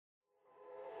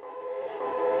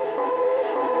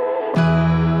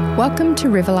Welcome to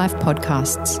River Life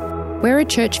Podcasts. We're a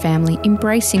church family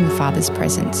embracing the Father's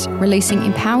presence, releasing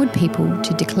empowered people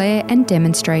to declare and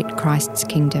demonstrate Christ's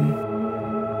kingdom.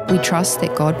 We trust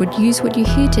that God would use what you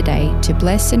hear today to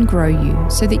bless and grow you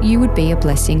so that you would be a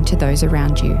blessing to those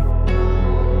around you.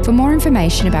 For more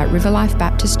information about River Life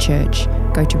Baptist Church,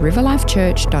 go to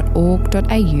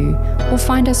riverlifechurch.org.au or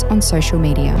find us on social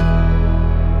media.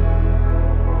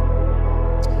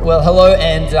 Well, hello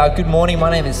and good morning. My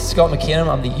name is Scott McKinnon.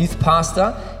 I'm the youth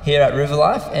pastor here at River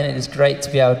Life, and it is great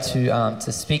to be able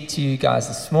to speak to you guys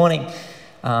this morning.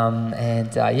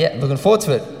 Looking forward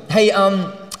to it. Hey,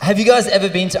 have you guys ever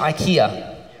been to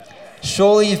IKEA?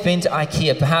 Surely you've been to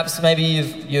IKEA. Perhaps maybe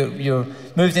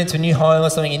you've moved into a new home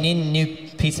or something and you need a new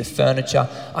piece of furniture.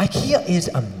 IKEA is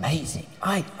amazing.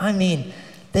 I mean,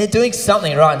 they're doing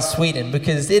something right in Sweden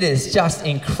because it is just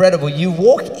incredible. You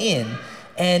walk in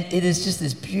and it is just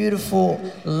this beautiful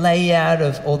layout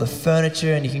of all the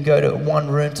furniture, and you can go to one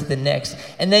room to the next,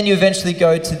 and then you eventually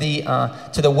go to the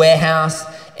warehouse.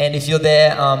 And if you're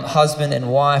there, husband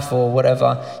and wife or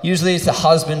whatever, usually it's the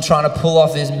husband trying to pull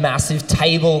off this massive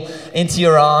table into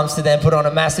your arms to then put on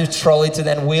a massive trolley to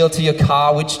then wheel to your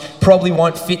car, which probably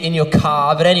won't fit in your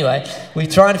car. But anyway, we're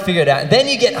trying to figure it out. And then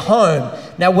you get home.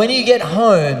 Now, when you get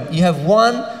home, you have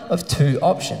one of two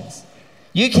options.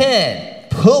 You can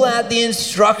pull out the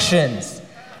instructions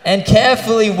and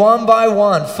carefully, one by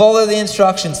one, follow the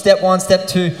instructions, step 1, step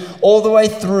 2, all the way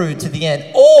through to the end.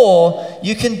 Or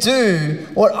you can do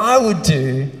what I would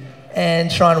do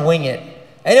and try and wing it.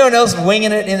 Anyone else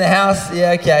winging it in the house?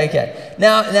 Yeah, okay.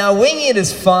 Now winging it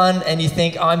is fun, and you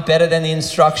think, I'm better than the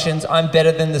instructions, I'm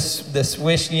better than the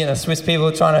Swiss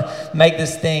people trying to make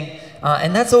this thing.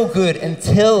 And that's all good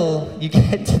until you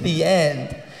get to the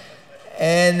end.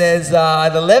 And there's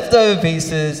the leftover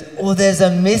pieces, or there's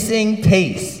a missing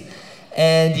piece.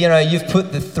 And, you've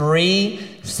put the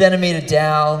 3 centimeter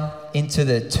dowel into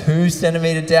the 2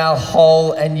 centimeter dowel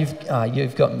hole, and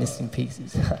you've got missing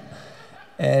pieces.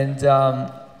 And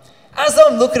as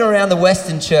I'm looking around the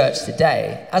Western church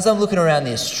today, as I'm looking around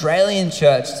the Australian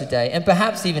church today, and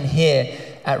perhaps even here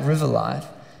at River Life,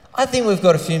 I think we've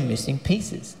got a few missing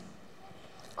pieces.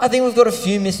 I think we've got a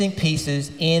few missing pieces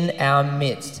in our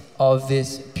midst of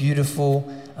this beautiful,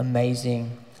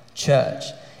 amazing church.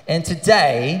 And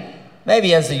today,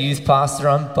 maybe as a youth pastor,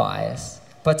 I'm biased,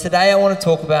 but today I want to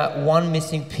talk about one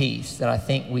missing piece that I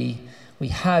think we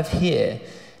have here,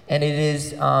 and it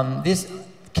is this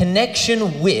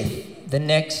connection with the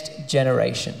next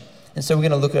generation. And so we're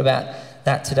going to look about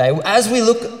that today. As we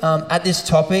look at this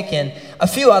topic and a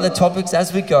few other topics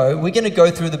as we go, we're going to go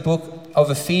through the book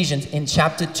of Ephesians in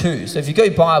chapter 2. So if you've got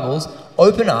your Bibles,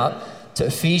 open up to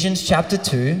Ephesians chapter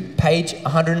 2, page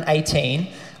 118.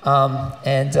 No,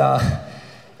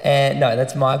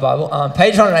 that's my Bible.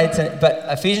 Page 118, but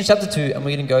Ephesians chapter 2, and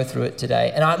we're going to go through it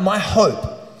today. And my hope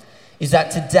is that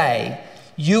today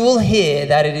you will hear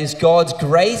that it is God's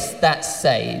grace that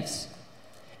saves,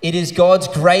 it is God's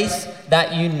grace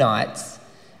that unites,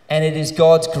 and it is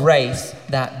God's grace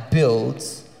that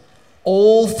builds,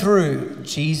 all through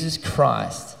Jesus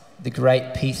Christ, the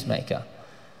great peacemaker,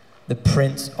 the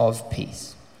Prince of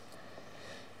Peace.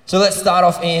 So let's start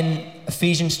off in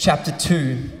Ephesians chapter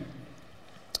 2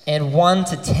 and 1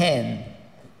 to 10.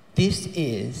 This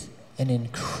is an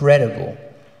incredible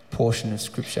portion of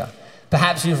Scripture.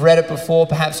 Perhaps you've read it before,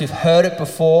 perhaps you've heard it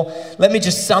before. Let me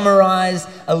just summarize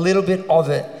a little bit of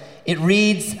it. It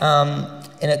reads,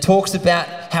 and it talks about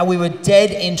how we were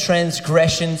dead in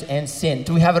transgressions and sin.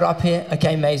 Do we have it up here?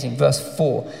 Okay, amazing. Verse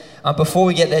 4. Before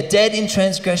we get there, dead in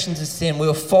transgressions and sin, we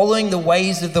were following the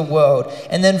ways of the world.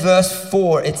 And then verse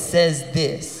 4, it says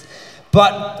this: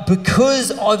 but because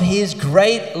of his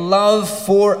great love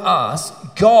for us,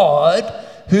 God,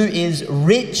 who is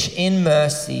rich in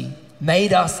mercy,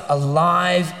 made us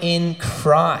alive in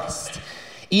Christ,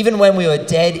 even when we were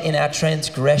dead in our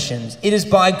transgressions. It is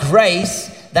by grace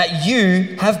that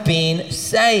you have been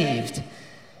saved.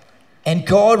 And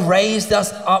God raised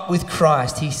us up with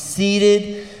Christ. He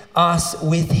seated us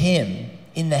with him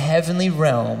in the heavenly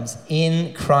realms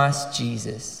in Christ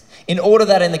Jesus, in order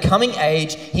that in the coming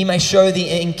age he may show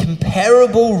the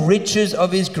incomparable riches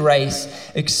of his grace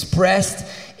expressed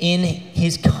in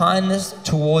his kindness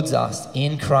towards us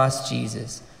in Christ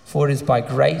Jesus. For it is by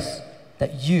grace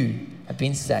that you have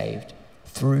been saved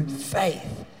through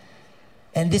faith.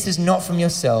 And this is not from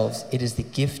yourselves, it is the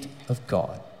gift of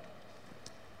God,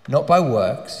 not by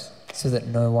works, so that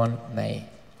no one may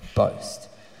boast.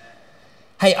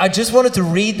 Hey, I just wanted to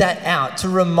read that out to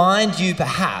remind you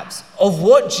perhaps of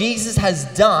what Jesus has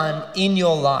done in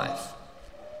your life.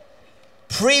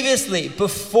 Previously,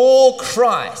 before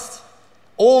Christ,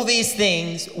 all these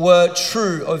things were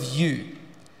true of you.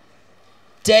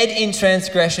 Dead in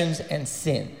transgressions and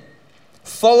sin,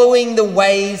 following the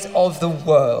ways of the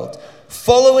world,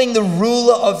 following the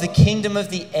ruler of the kingdom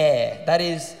of the air, that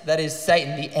is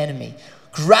Satan, the enemy,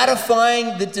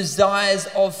 gratifying the desires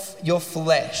of your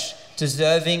flesh,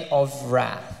 deserving of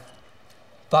wrath.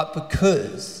 But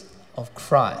because of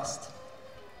Christ,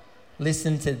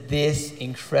 listen to this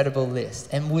incredible list.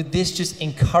 And would this just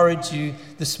encourage you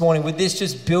this morning? Would this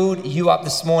just build you up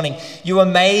this morning? You are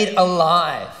made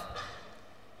alive.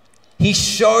 He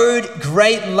showed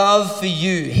great love for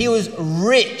you. He was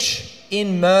rich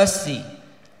in mercy.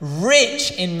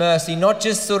 Rich in mercy, not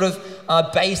just sort of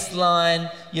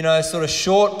baseline, sort of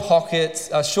short pockets,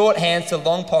 short hands to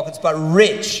long pockets, but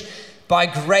rich. By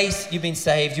grace you've been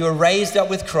saved. You are raised up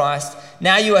with Christ.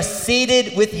 Now you are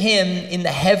seated with him in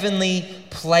the heavenly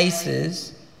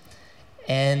places.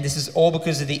 And this is all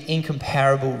because of the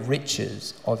incomparable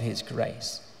riches of his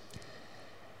grace.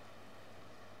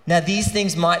 Now these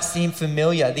things might seem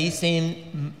familiar. These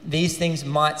things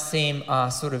might seem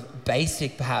sort of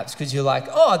basic perhaps, because you're like,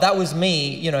 oh, that was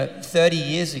me, 30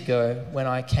 years ago when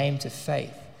I came to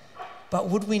faith. But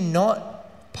would we not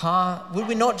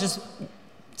just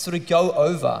sort of go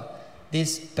over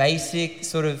this basic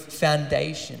sort of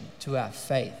foundation to our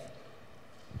faith?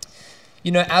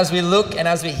 As we look and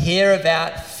as we hear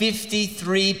about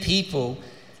 53 people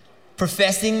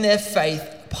professing their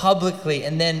faith publicly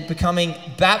and then becoming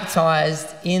baptized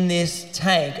in this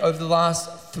tank over the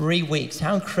last 3 weeks,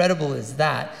 how incredible is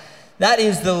that? That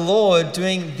is the Lord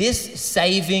doing this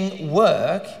saving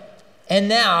work, and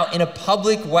now in a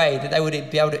public way that they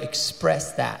would be able to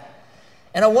express that.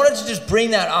 And I wanted to just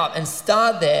bring that up and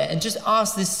start there and just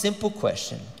ask this simple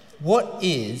question. What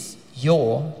is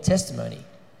your testimony?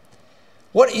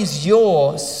 What is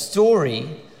your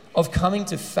story of coming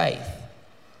to faith?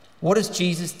 What has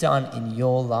Jesus done in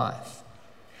your life?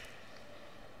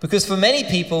 Because for many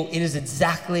people, it is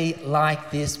exactly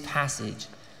like this passage.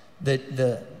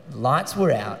 The lights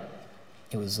were out.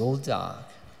 It was all dark.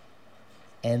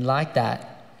 And like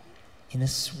that, in a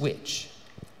switch,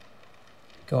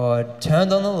 God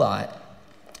turned on the light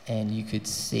and you could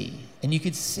see. And you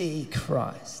could see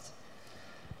Christ.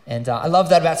 And I love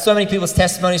that about so many people's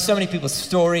testimonies, so many people's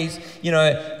stories,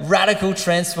 radical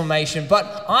transformation.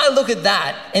 But I look at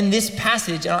that in this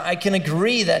passage and I can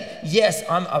agree that, yes,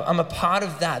 I'm a part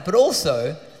of that. But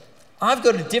also, I've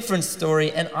got a different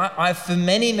story, and I for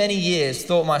many, many years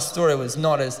thought my story was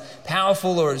not as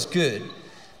powerful or as good.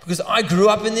 Because I grew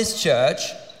up in this church,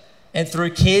 and through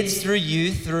kids, through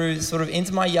youth, through sort of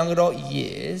into my young adult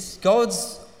years, God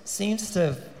seems to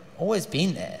have always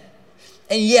been there.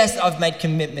 And yes, I've made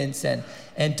commitments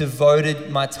and devoted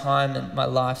my time and my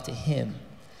life to him.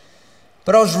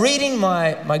 But I was reading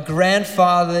my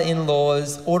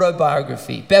grandfather-in-law's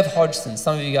autobiography, Bev Hodgson.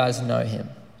 Some of you guys know him.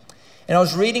 And I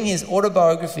was reading his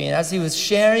autobiography, and as he was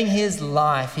sharing his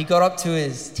life, he got up to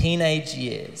his teenage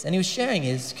years, and he was sharing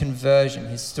his conversion,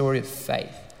 his story of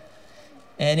faith.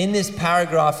 And in this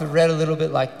paragraph, it read a little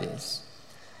bit like this.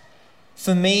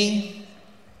 For me,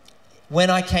 when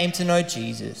I came to know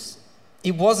Jesus,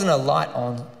 it wasn't a light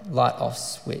on, light off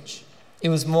switch. It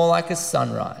was more like a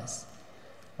sunrise,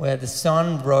 where the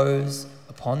sun rose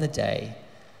upon the day,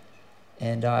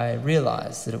 and I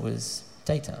realized that it was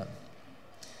daytime.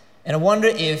 And I wonder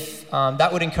if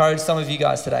that would encourage some of you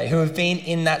guys today who have been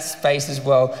in that space as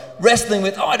well, wrestling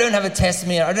with, I don't have a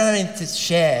testimony, I don't have anything to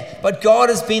share. But God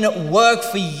has been at work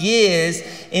for years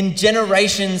in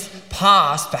generations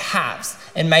past, perhaps,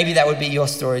 and maybe that would be your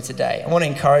story today. I want to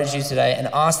encourage you today and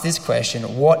ask this question: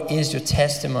 what is your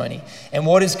testimony? And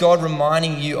what is God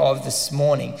reminding you of this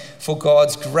morning for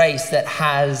God's grace that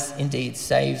has indeed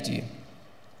saved you?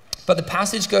 But the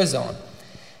passage goes on,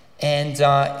 and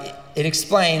it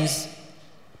explains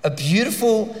a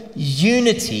beautiful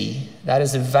unity that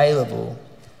is available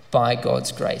by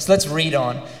God's grace. Let's read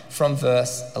on from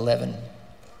verse 11.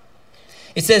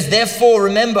 It says, "Therefore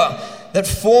remember that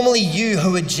formerly you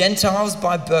who were Gentiles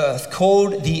by birth,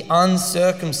 called the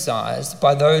uncircumcised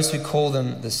by those who call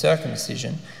them the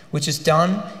circumcision, which is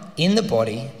done in the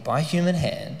body by human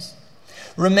hands.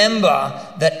 Remember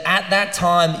that at that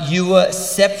time you were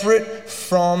separate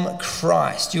from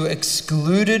Christ. You were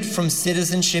excluded from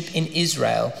citizenship in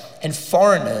Israel and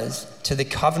foreigners to the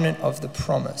covenant of the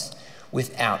promise,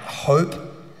 without hope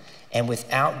and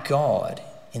without God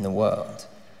in the world.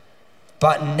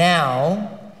 But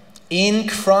now, in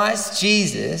Christ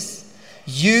Jesus,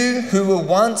 you who were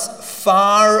once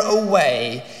far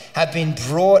away have been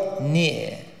brought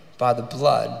near by the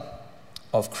blood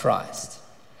of Christ.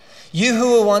 You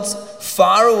who were once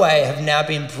far away have now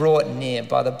been brought near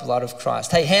by the blood of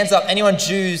Christ. Hey, hands up. Anyone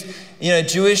Jews,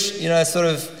 Jewish, sort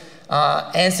of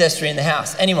ancestry in the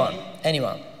house? Anyone?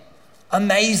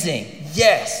 Amazing.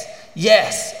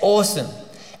 Yes. Awesome.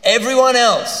 Everyone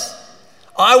else,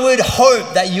 I would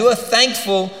hope that you are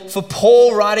thankful for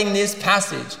Paul writing this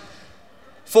passage.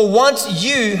 For once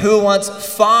you who were once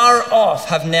far off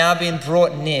have now been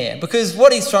brought near. Because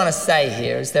what he's trying to say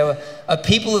here is there were a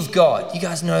people of God. You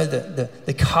guys know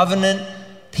the covenant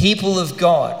people of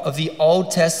God of the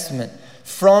Old Testament,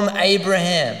 from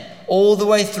Abraham all the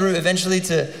way through eventually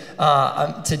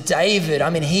to David. I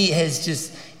mean, he has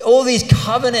just all these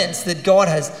covenants that God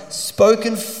has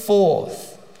spoken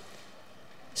forth,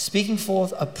 speaking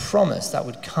forth a promise that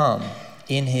would come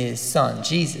in his son,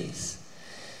 Jesus.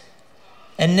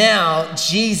 And now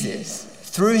Jesus,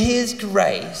 through his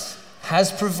grace,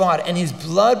 has provided, and his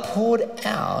blood poured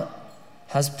out,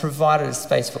 has provided a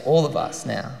space for all of us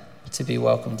now to be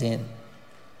welcomed in.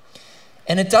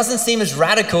 And it doesn't seem as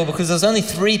radical because there's only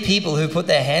 3 people who put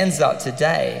their hands up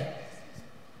today.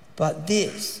 But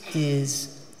this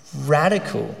is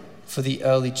radical for the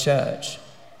early church.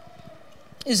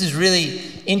 This is really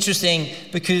interesting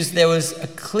because there was a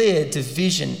clear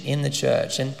division in the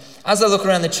church. And as I look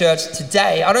around the church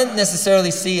today, I don't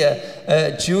necessarily see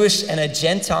a Jewish and a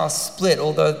Gentile split,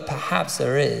 although perhaps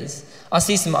there is. I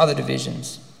see some other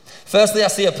divisions. Firstly, I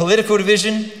see a political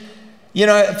division,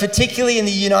 particularly in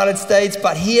the United States,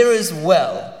 but here as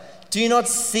well. Do you not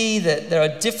see that there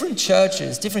are different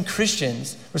churches, different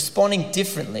Christians responding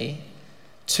differently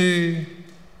to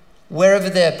wherever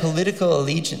their political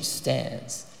allegiance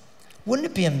stands? Wouldn't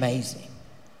it be amazing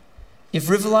if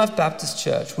River Life Baptist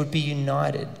Church would be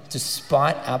united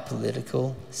despite our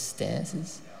political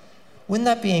stances? Wouldn't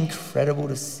that be incredible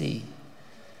to see?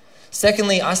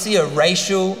 Secondly, I see a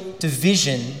racial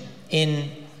division in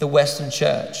the Western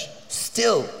church.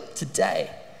 Still today,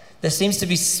 there seems to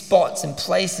be spots and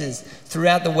places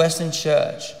throughout the Western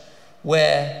church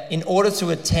where in order to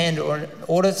attend or in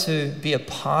order to be a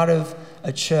part of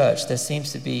a church, there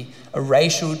seems to be a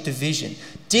racial division.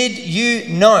 Did you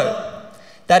know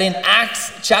that in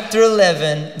Acts chapter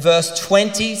 11, verse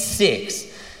 26,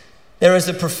 there is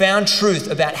a profound truth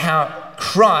about how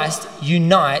Christ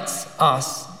unites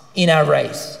us in our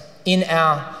race, in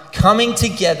our coming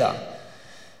together?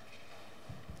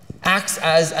 Acts,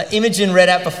 as Imogen read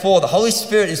out before, the Holy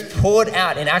Spirit is poured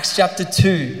out in Acts chapter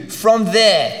 2. From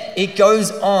there, it goes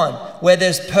on where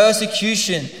there's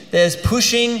persecution, there's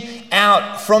pushing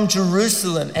out from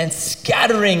Jerusalem and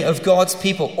scattering of God's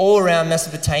people all around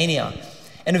Mesopotamia.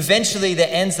 And eventually there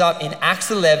ends up in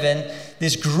Acts 11,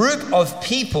 this group of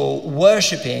people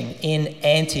worshiping in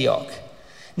Antioch.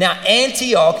 Now,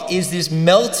 Antioch is this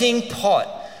melting pot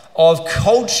of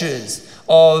cultures,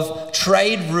 of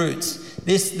trade routes,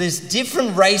 this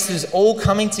different races all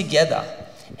coming together.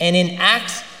 And in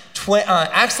Acts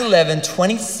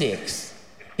 11:26,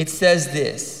 it says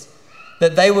this,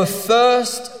 that they were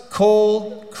first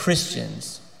called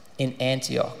Christians in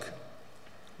Antioch.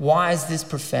 Why is this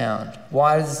profound?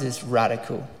 Why is this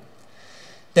radical?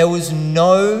 There was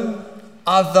no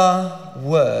other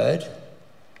word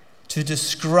to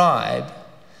describe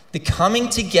the coming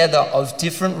together of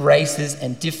different races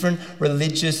and different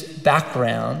religious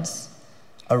backgrounds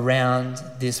around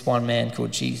this one man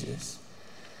called Jesus,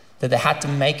 that they had to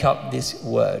make up this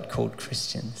word called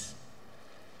Christians.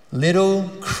 Little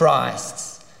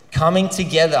Christs coming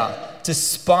together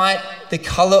despite the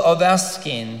color of our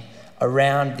skin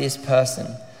around this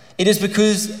person. It is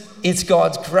because it's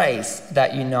God's grace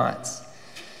that unites.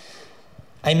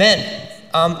 Amen.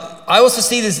 I also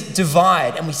see this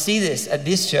divide, and we see this at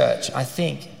this church, I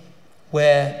think,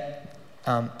 where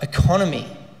economy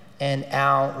and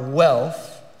our wealth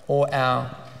or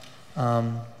our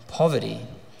poverty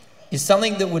is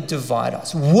something that would divide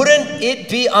us. Wouldn't it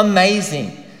be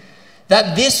amazing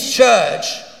that this church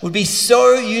would be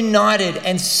so united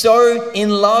and so in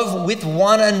love with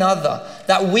one another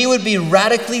that we would be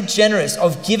radically generous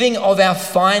of giving of our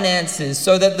finances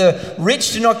so that the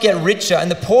rich do not get richer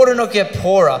and the poor do not get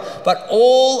poorer, but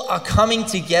all are coming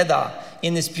together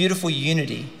in this beautiful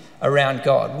unity around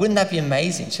God? Wouldn't that be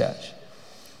amazing, church?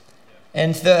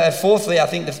 And fourthly, I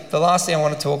think the last thing I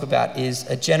want to talk about is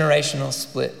a generational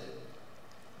split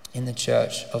in the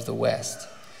church of the West.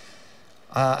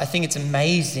 I think it's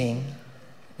amazing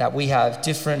that we have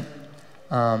different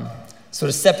sort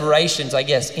of separations, I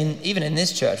guess, even in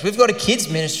this church. We've got a kids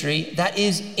ministry that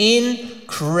is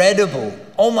incredible.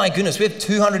 Oh my goodness, we have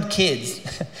 200 kids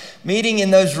meeting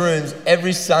in those rooms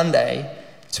every Sunday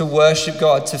to worship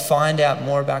God, to find out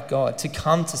more about God, to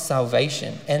come to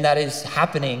salvation. And that is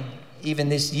happening even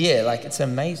this year. Like, it's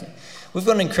amazing. We've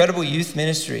got an incredible youth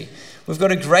ministry. We've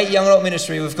got a great young adult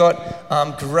ministry. We've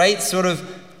got great sort of,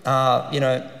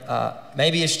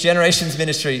 maybe it's generations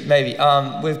ministry, maybe.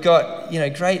 We've got,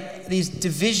 great, these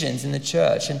divisions in the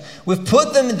church. And we've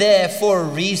put them there for a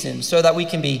reason, so that we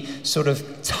can be sort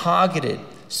of targeted,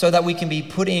 so that we can be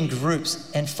put in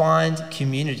groups and find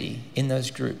community in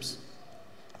those groups.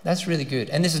 That's really good.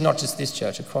 And this is not just this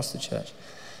church, across the church.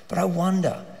 But I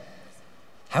wonder,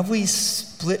 have we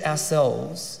split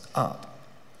ourselves up?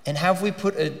 And have we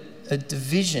put a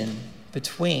division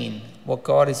between what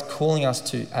God is calling us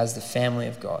to as the family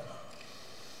of God?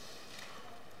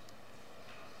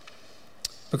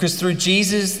 Because through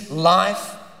Jesus'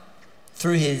 life,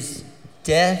 through his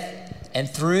death, and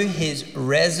through his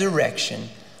resurrection,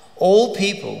 all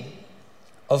people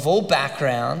of all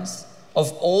backgrounds,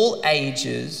 of all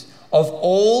ages, of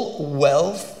all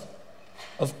wealth,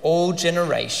 of all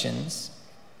generations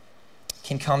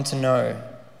can come to know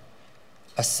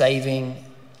a saving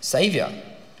Savior.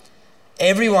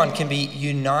 Everyone can be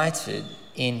united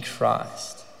in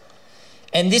Christ.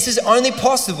 And this is only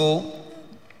possible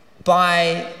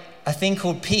by a thing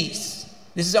called peace.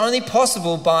 This is only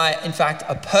possible by, in fact,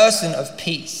 a person of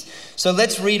peace. So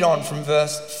let's read on from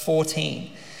verse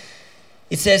 14.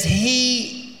 It says,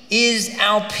 he is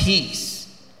our peace.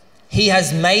 He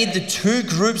has made the two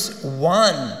groups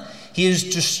one. He has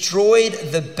destroyed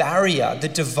the barrier, the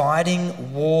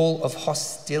dividing wall of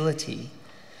hostility,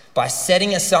 by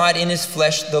setting aside in his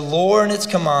flesh the law and its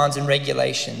commands and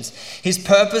regulations. His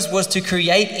purpose was to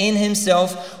create in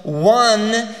himself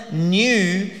one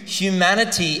new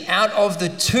humanity out of the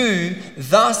two,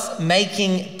 thus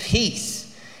making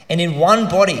peace, and in one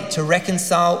body to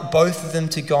reconcile both of them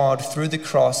to God through the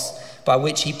cross, by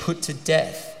which he put to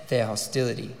death their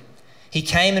hostility. He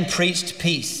came and preached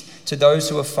peace to those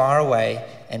who are far away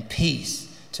and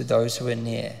peace to those who are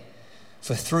near.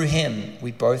 For through him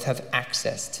we both have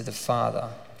access to the Father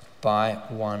by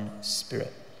one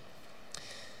Spirit.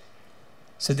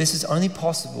 So this is only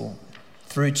possible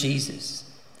through Jesus.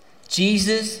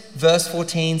 Jesus, verse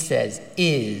 14 says,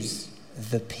 is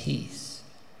the peace.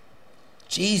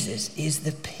 Jesus is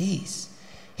the peace.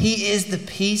 He is the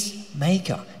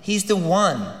peacemaker. He's the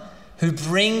one who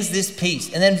brings this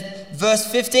peace. And then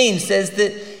verse 15 says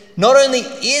that not only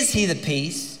is he the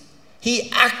peace,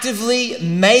 he actively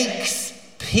makes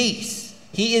peace.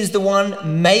 He is the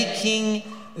one making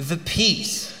the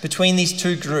peace between these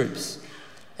two groups.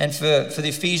 And for the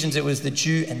Ephesians, it was the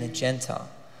Jew and the Gentile.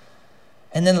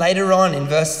 And then later on in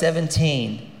verse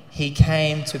 17, he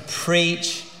came to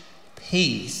preach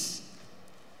peace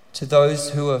to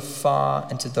those who are far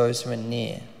and to those who are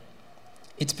near.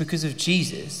 It's because of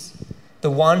Jesus,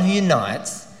 the one who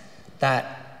unites,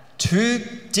 that two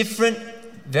different,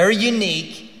 very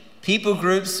unique people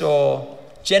groups or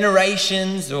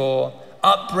generations or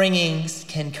upbringings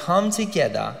can come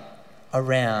together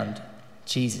around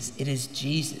Jesus. It is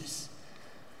Jesus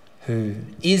who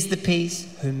is the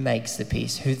peace, who makes the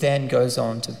peace, who then goes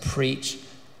on to preach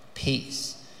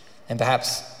peace. And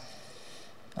perhaps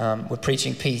we're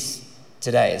preaching peace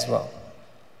today as well.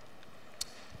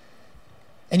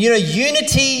 And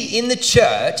unity in the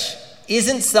church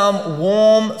isn't some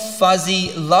warm,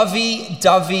 fuzzy,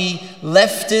 lovey-dovey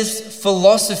leftist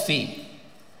philosophy.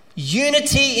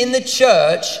 Unity in the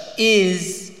church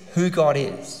is who God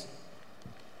is.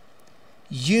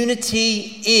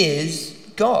 Unity is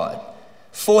God.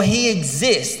 For he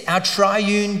exists, our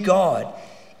triune God,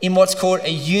 in what's called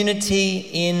a unity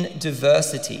in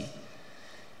diversity.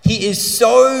 He is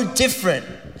so different.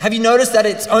 Have you noticed that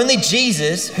it's only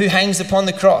Jesus who hangs upon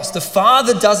the cross? The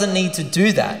Father doesn't need to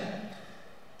do that.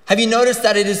 Have you noticed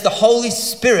that it is the Holy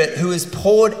Spirit who is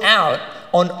poured out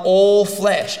on all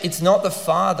flesh? It's not the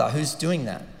Father who's doing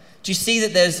that. Do you see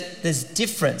that there's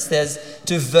difference, there's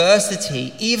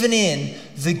diversity, even in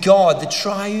the God, the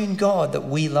triune God that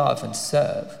we love and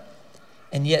serve?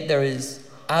 And yet there is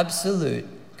absolute,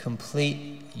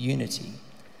 complete unity.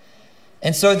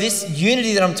 And so this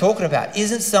unity that I'm talking about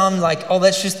isn't some like, oh,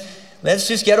 let's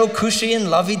just get all cushy and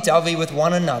lovey-dovey with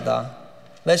one another.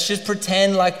 Let's just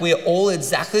pretend like we're all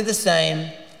exactly the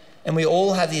same and we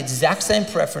all have the exact same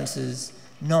preferences.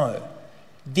 No,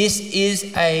 this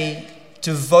is a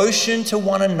devotion to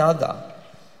one another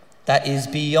that is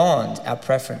beyond our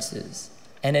preferences.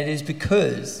 And it is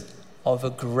because of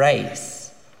a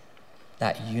grace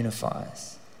that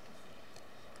unifies.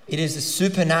 It is a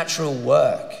supernatural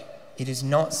work. It is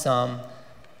not some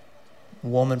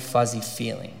warm and fuzzy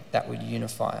feeling that would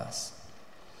unify us.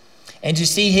 And you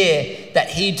see here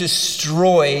that he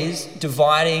destroys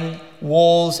dividing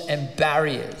walls and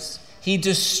barriers. He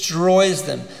destroys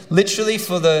them. Literally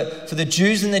for the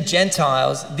Jews and the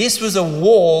Gentiles, this was a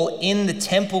wall in the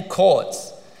temple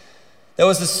courts. There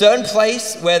was a certain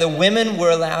place where the women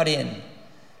were allowed in.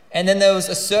 And then there was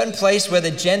a certain place where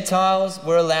the Gentiles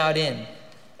were allowed in.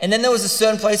 And then there was a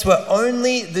certain place where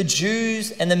only the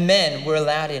Jews and the men were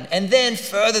allowed in. And then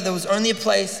further, there was only a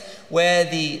place where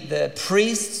the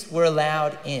priests were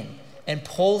allowed in. And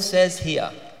Paul says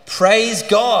here, praise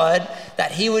God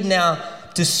that he would now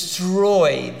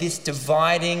destroy this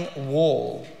dividing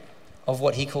wall of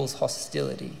what he calls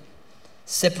hostility,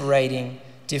 separating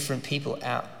different people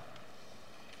out.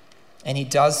 And he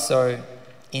does so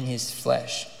in his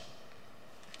flesh.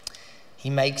 He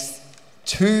makes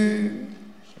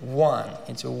one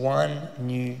into one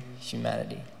new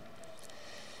humanity.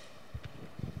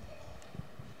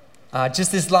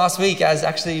 Just this last week, as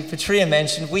actually Patria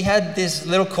mentioned, we had this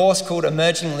little course called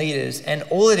Emerging Leaders, and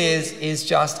all it is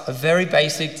just a very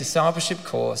basic discipleship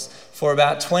course for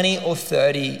about 20 or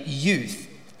 30 youth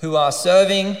who are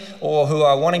serving or who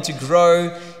are wanting to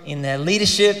grow in their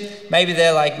leadership. Maybe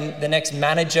they're like the next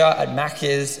manager at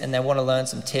Macca's and they want to learn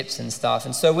some tips and stuff.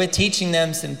 And so we're teaching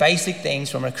them some basic things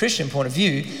from a Christian point of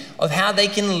view of how they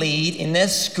can lead in their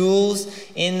schools,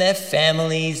 in their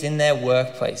families, in their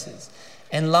workplaces.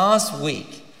 And last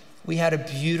week, we had a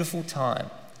beautiful time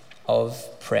of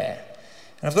prayer.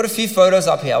 And I've got a few photos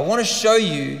up here. I want to show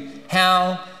you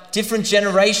how different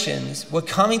generations were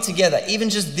coming together, even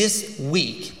just this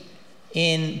week,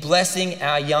 in blessing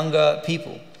our younger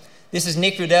people. This is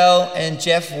Nick Riddell and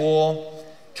Jeff Waugh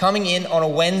coming in on a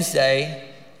Wednesday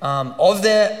of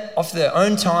their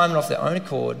own time and of their own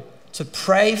accord to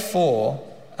pray for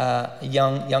a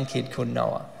young kid called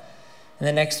Noah. And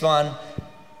the next one,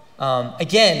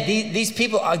 again, these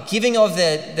people are giving of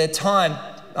their time.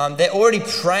 They're already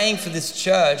praying for this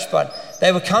church, but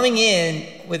they were coming in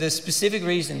with a specific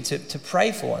reason to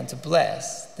pray for and to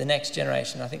bless the next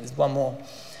generation. I think there's one more.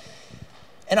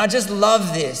 And I just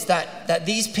love this, that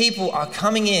these people are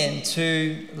coming in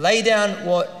to lay down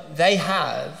what they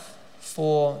have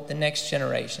for the next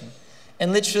generation.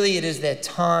 And literally it is their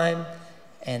time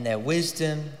and their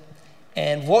wisdom.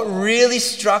 And what really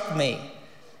struck me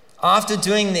after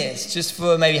doing this, just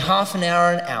for maybe half an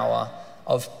hour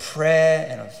of prayer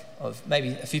and of maybe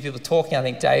a few people talking, I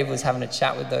think Dave was having a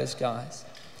chat with those guys,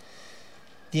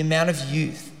 the amount of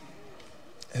youth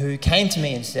who came to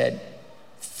me and said,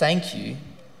 thank you.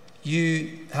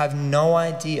 You have no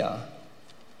idea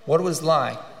what it was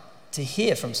like to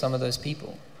hear from some of those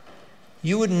people.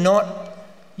 You would not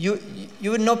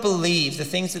believe the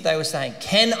things that they were saying.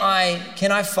 Can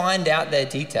I find out their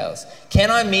details?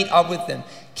 Can I meet up with them?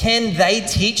 Can they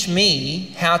teach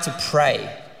me how to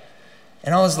pray?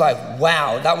 And I was like,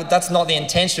 wow, that's not the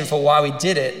intention for why we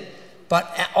did it.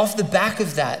 But off the back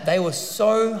of that, they were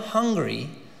so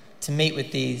hungry to meet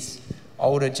with these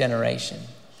older generation.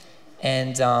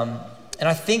 And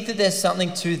I think that there's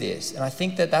something to this. And I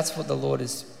think that that's what the Lord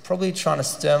is probably trying to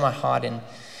stir my heart in,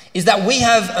 is that we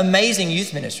have amazing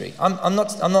youth ministry. I'm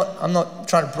not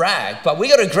trying to brag, but we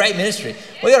got a great ministry.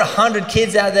 We got 100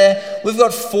 kids out there. We've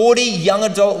got 40 young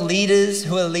adult leaders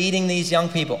who are leading these young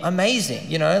people.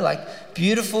 Amazing, like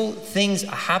beautiful things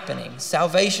are happening.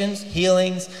 Salvations,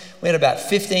 healings. We had about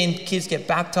 15 kids get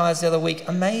baptized the other week.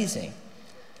 Amazing.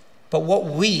 But what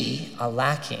we are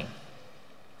lacking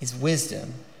is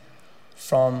wisdom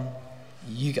from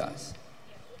you guys.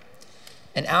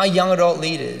 And our young adult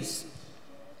leaders,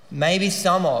 maybe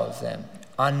some of them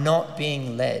are not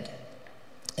being led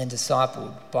and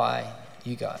discipled by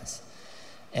you guys.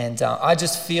 And I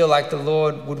just feel like the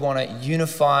Lord would want to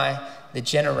unify the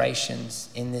generations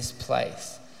in this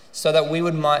place so that we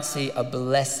might see a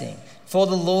blessing. For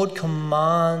the Lord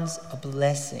commands a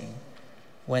blessing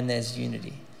when there's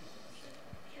unity.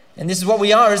 And this is what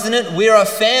we are, isn't it? We're a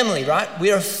family, right?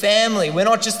 We're a family. We're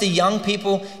not just the young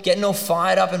people getting all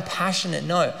fired up and passionate.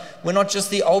 No, we're not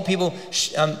just the old people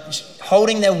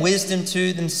holding their wisdom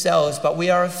to themselves, but we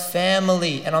are a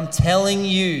family. And I'm telling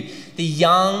you, the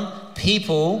young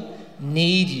people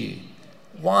need you.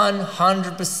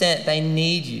 100% they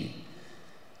need you.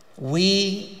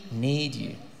 We need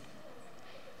you.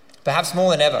 Perhaps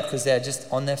more than ever, because they're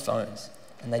just on their phones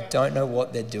and they don't know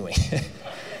what they're doing.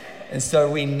 And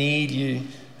so we need you.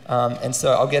 And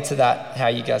so I'll get to that, how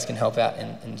you guys can help out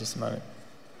in just a moment.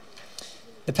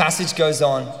 The passage goes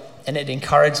on and it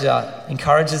encourages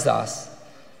us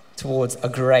towards a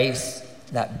grace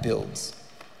that builds.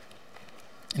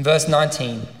 In verse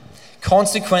 19,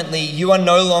 consequently, you are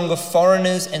no longer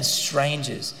foreigners and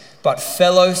strangers, but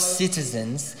fellow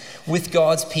citizens with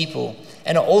God's people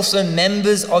and are also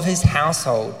members of his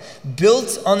household,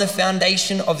 built on the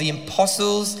foundation of the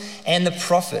apostles and the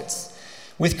prophets,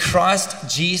 with Christ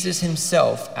Jesus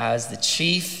himself as the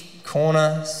chief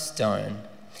cornerstone.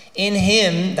 In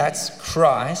him, that's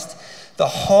Christ, the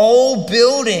whole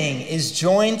building is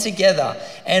joined together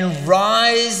and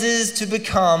rises to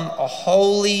become a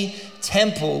holy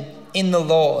temple in the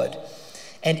Lord.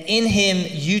 And in him,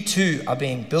 you too are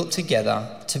being built together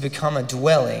to become a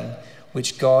dwelling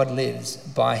which God lives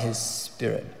by his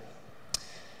Spirit.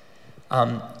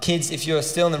 Kids, if you're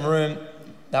still in the room,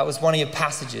 that was one of your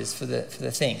passages for the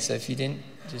thing. So if you didn't,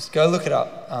 just go look it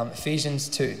up. Ephesians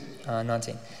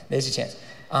 2:19. There's your chance.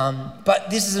 But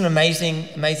this is an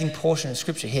amazing portion of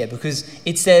scripture here, because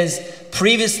it says,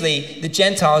 previously, the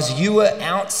Gentiles, you were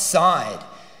outside.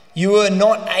 You were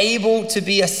not able to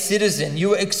be a citizen.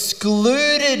 You were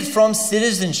excluded from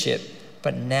citizenship.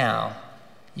 But now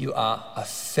you are a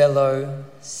fellow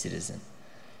citizen.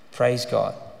 Praise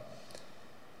God.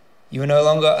 You are no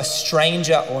longer a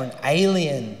stranger or an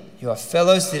alien. You are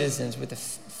fellow citizens with the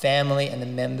family and the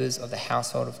members of the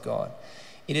household of God.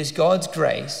 It is God's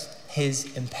grace,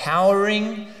 his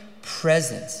empowering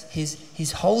presence,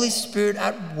 his Holy Spirit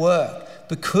at work,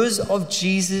 because of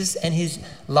Jesus and his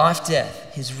life,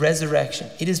 death, his resurrection.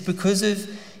 It is because of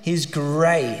his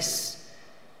grace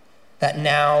that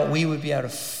now we would be able to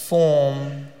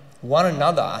form one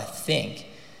another, I think.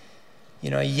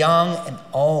 Young and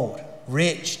old,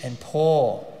 rich and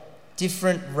poor,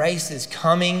 different races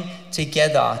coming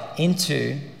together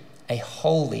into a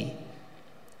holy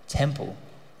temple,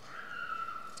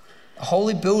 a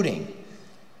holy building,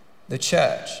 the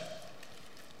church.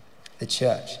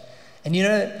 And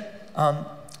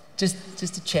just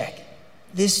to check,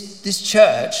 this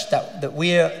church that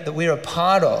we're a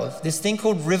part of, this thing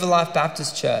called River Life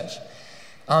Baptist Church,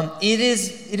 it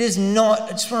is not. I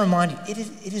just want to remind you,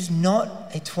 it is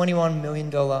not a $21 million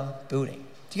building.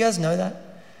 Do you guys know that?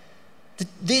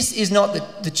 This is not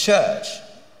the church.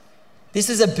 This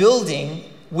is a building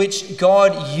which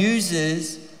God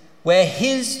uses where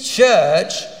his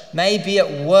church may be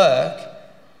at work.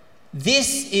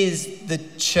 This is the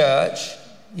church.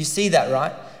 You see that,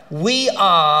 right? We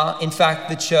are, in fact,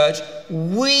 the church.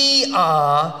 We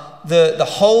are the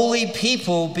holy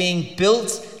people being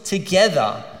built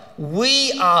together.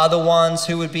 We are the ones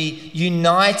who would be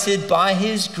united by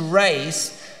his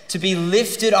grace to be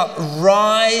lifted up,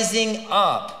 rising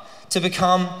up to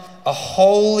become a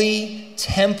holy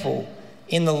temple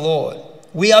in the Lord.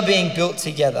 We are being built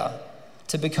together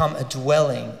to become a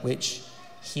dwelling which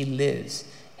he lives.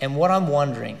 And what I'm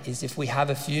wondering is if we have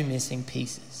a few missing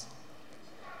pieces.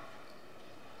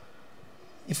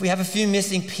 If we have a few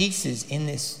missing pieces in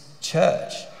this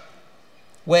church,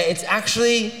 where it's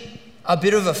actually a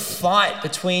bit of a fight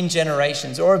between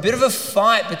generations, or a bit of a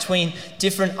fight between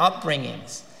different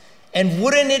upbringings. And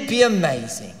wouldn't it be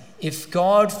amazing if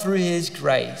God, through his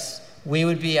grace, we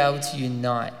would be able to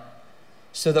unite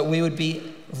so that we would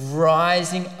be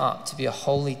rising up to be a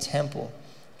holy temple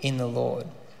in the Lord.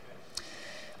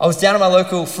 I was down at my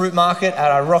local fruit market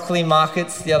at our Rockley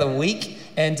markets the other week,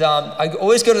 and I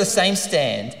always go to the same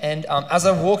stand. And as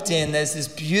I walked in, there's this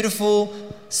beautiful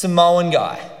Samoan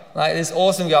guy, like this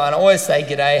awesome guy. And I always say,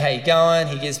 "G'day, how you going?"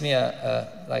 He gives me a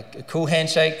cool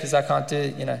handshake because I can't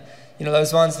do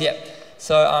those ones. Yep.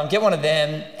 So get one of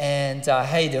them, and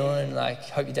how you doing? Like,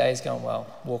 hope your day is going well.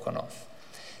 Walk on off.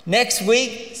 Next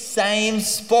week, same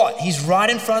spot. He's right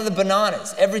in front of the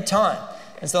bananas every time.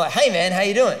 And so like, "Hey man, how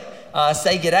you doing?"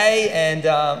 Say g'day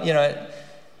and,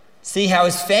 see how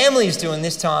his family's doing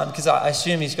this time, because I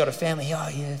assume he's got a family. Oh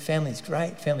yeah, family's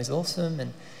great, family's awesome.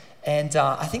 And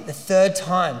I think the third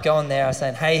time going there, I was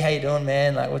saying, "Hey, how you doing,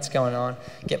 man? Like, what's going on?"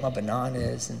 Get my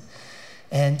bananas.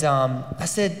 And I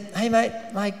said, "Hey mate,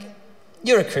 like,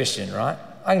 you're a Christian, right?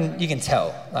 You can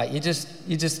tell. Like,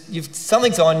 you've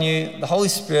something's on you, the Holy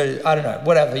Spirit, I don't know,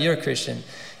 whatever, you're a Christian."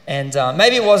 And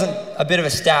maybe it wasn't a bit of a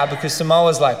stab, because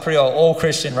Samoa's like pretty all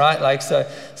Christian, right? Like, so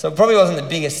it probably wasn't the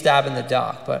biggest stab in the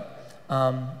dark. But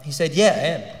he said, "Yeah, I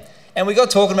am." And we got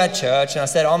talking about church, and I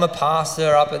said, "I'm a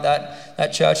pastor up at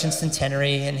that church in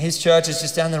Centenary, and his church is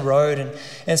just down the road."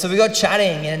 And so we got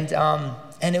chatting,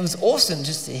 and it was awesome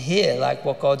just to hear like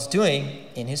what God's doing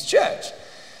in his church.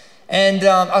 And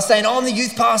I was saying, "I'm the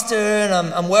youth pastor, and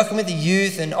I'm working with the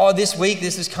youth, and this week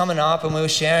this is coming up," and we were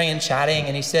sharing and chatting,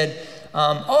 and he said,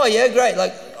 "Oh yeah, great.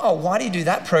 Like, why do you do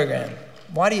that program?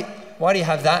 Why do you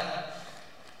have that?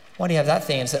 Why do you have that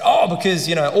thing?" And I said, "Because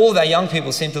all of our young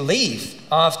people seem to leave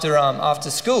after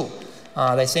school.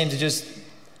 They seem to just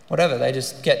they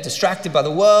just get distracted by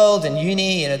the world and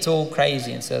uni, and it's all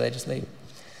crazy, and so they just leave."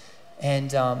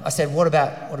 And I said, what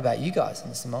about you guys in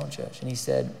the Samoan church? And he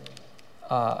said,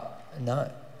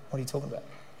 no. What are you talking about?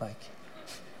 Like,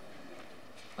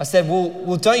 I said,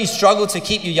 well, don't you struggle to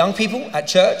keep your young people at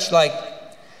church? Like,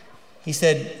 he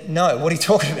said, no. What are you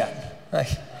talking about? Like,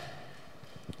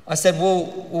 I said,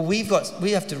 well, we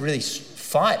have to really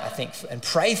fight, I think, and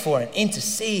pray for and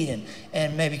intercede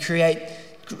and maybe create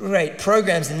great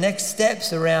programs and next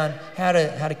steps around how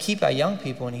to keep our young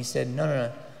people. And he said,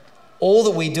 no. All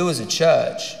that we do as a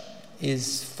church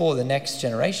is for the next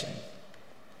generation.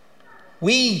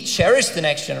 We cherish the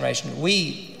next generation.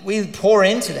 We pour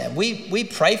into them. We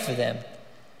pray for them.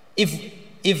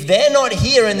 If they're not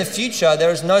here in the future, there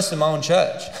is no Samoan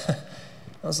church.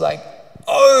 I was like,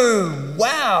 oh,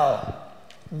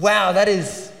 wow,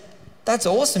 that's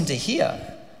awesome to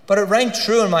hear. But it rang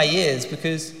true in my ears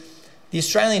because the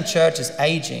Australian church is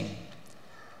aging.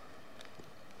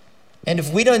 And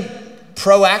if we don't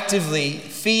proactively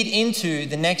feed into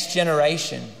the next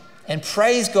generation, and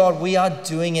praise God, we are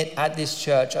doing it at this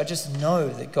church. I just know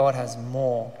that God has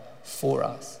more for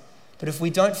us. But if we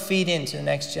don't feed into the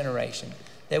next generation,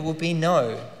 there will be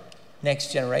no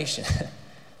next generation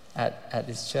at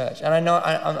this church. And I know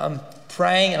I'm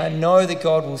praying, and I know that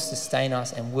God will sustain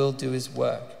us and will do his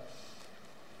work.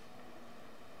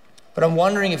 But I'm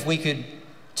wondering if we could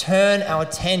turn our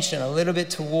attention a little bit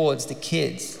towards the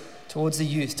kids, towards the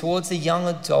youth, towards the young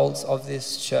adults of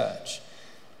this church.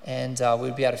 And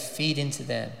we'd be able to feed into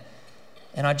them.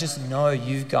 And I just know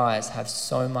you guys have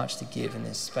so much to give in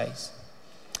this space.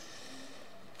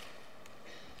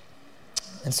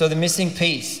 And so the missing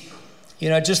piece,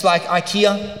 just like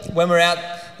IKEA, when we're out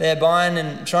there buying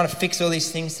and trying to fix all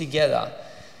these things together,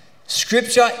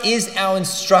 Scripture is our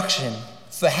instruction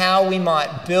for how we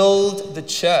might build the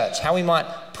church, how we might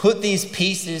put these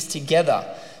pieces together.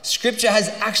 Scripture has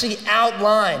actually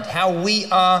outlined how we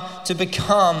are to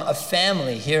become a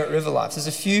family here at River Life. There's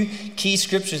a few key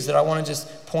scriptures that I want to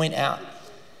just point out.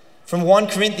 From 1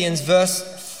 Corinthians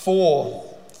verse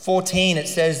 14, it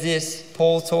says this,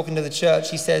 Paul talking to the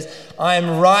church, he says, I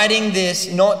am writing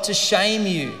this not to shame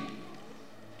you.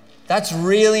 That's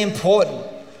really important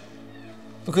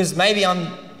because maybe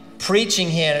I'm preaching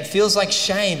here and it feels like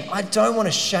shame. I don't want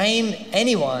to shame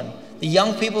anyone. The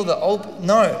young people, the old,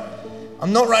 no.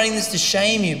 I'm not writing this to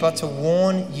shame you, but to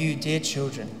warn you, dear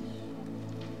children.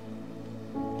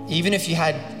 Even if you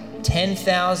had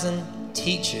 10,000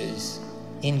 teachers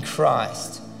in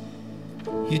Christ,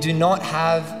 you do not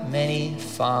have many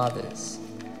fathers.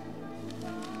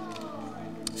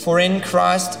 For in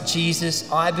Christ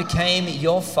Jesus, I became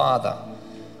your father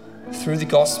through the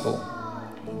gospel.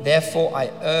 Therefore,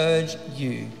 I urge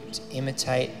you to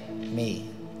imitate me.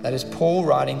 That is Paul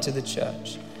writing to the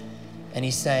church. And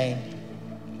he's saying,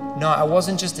 no, I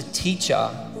wasn't just a teacher.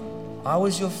 I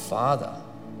was your father.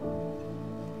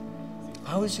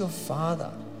 I was your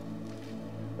father.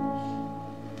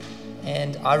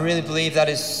 And I really believe that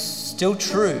is still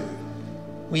true.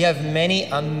 We have many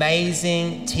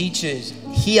amazing teachers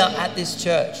here at this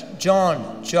church.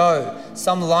 John, Joe,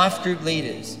 some life group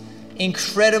leaders.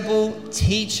 Incredible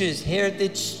teachers here at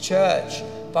this church.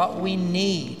 But we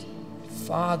need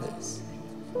fathers.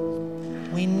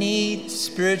 We need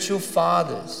spiritual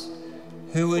fathers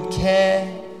who would care,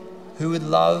 who would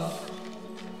love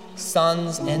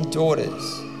sons and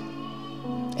daughters.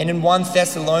 And in 1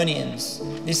 Thessalonians,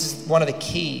 this is one of the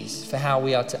keys for how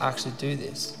we are to actually do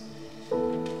this.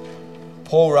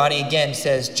 Paul writing again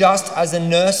says, just as a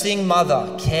nursing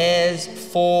mother cares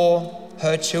for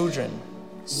her children,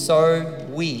 so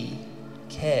we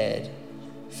cared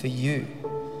for you.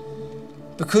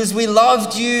 Because we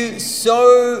loved you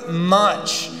so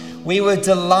much, we were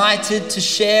delighted to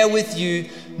share with you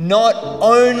not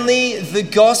only the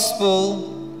gospel,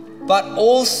 but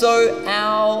also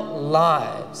our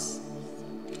lives.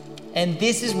 And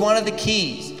this is one of the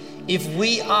keys. If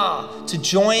we are to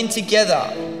join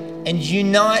together and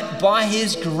unite by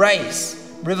His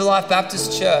grace, River Life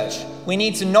Baptist Church, we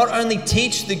need to not only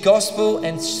teach the gospel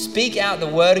and speak out the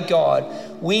word of God,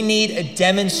 we need a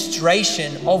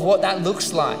demonstration of what that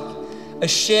looks like. A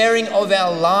sharing of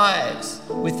our lives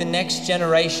with the next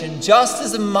generation, just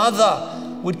as a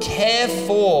mother would care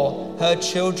for her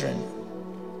children.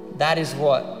 That is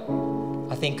what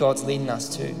I think God's leading us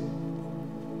to.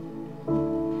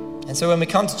 And so when we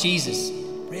come to Jesus,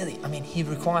 really, He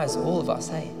requires all of us,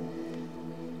 hey?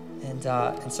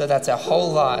 And so that's our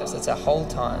whole lives, that's our whole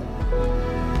time.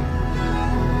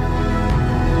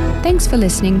 Thanks for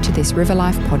listening to this River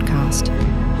Life podcast.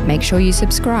 Make sure you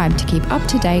subscribe to keep up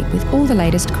to date with all the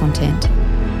latest content.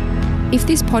 If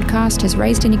this podcast has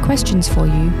raised any questions for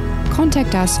you,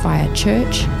 contact us via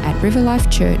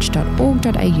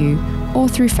church@riverlifechurch.org.au or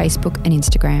through Facebook and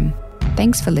Instagram.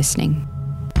 Thanks for listening.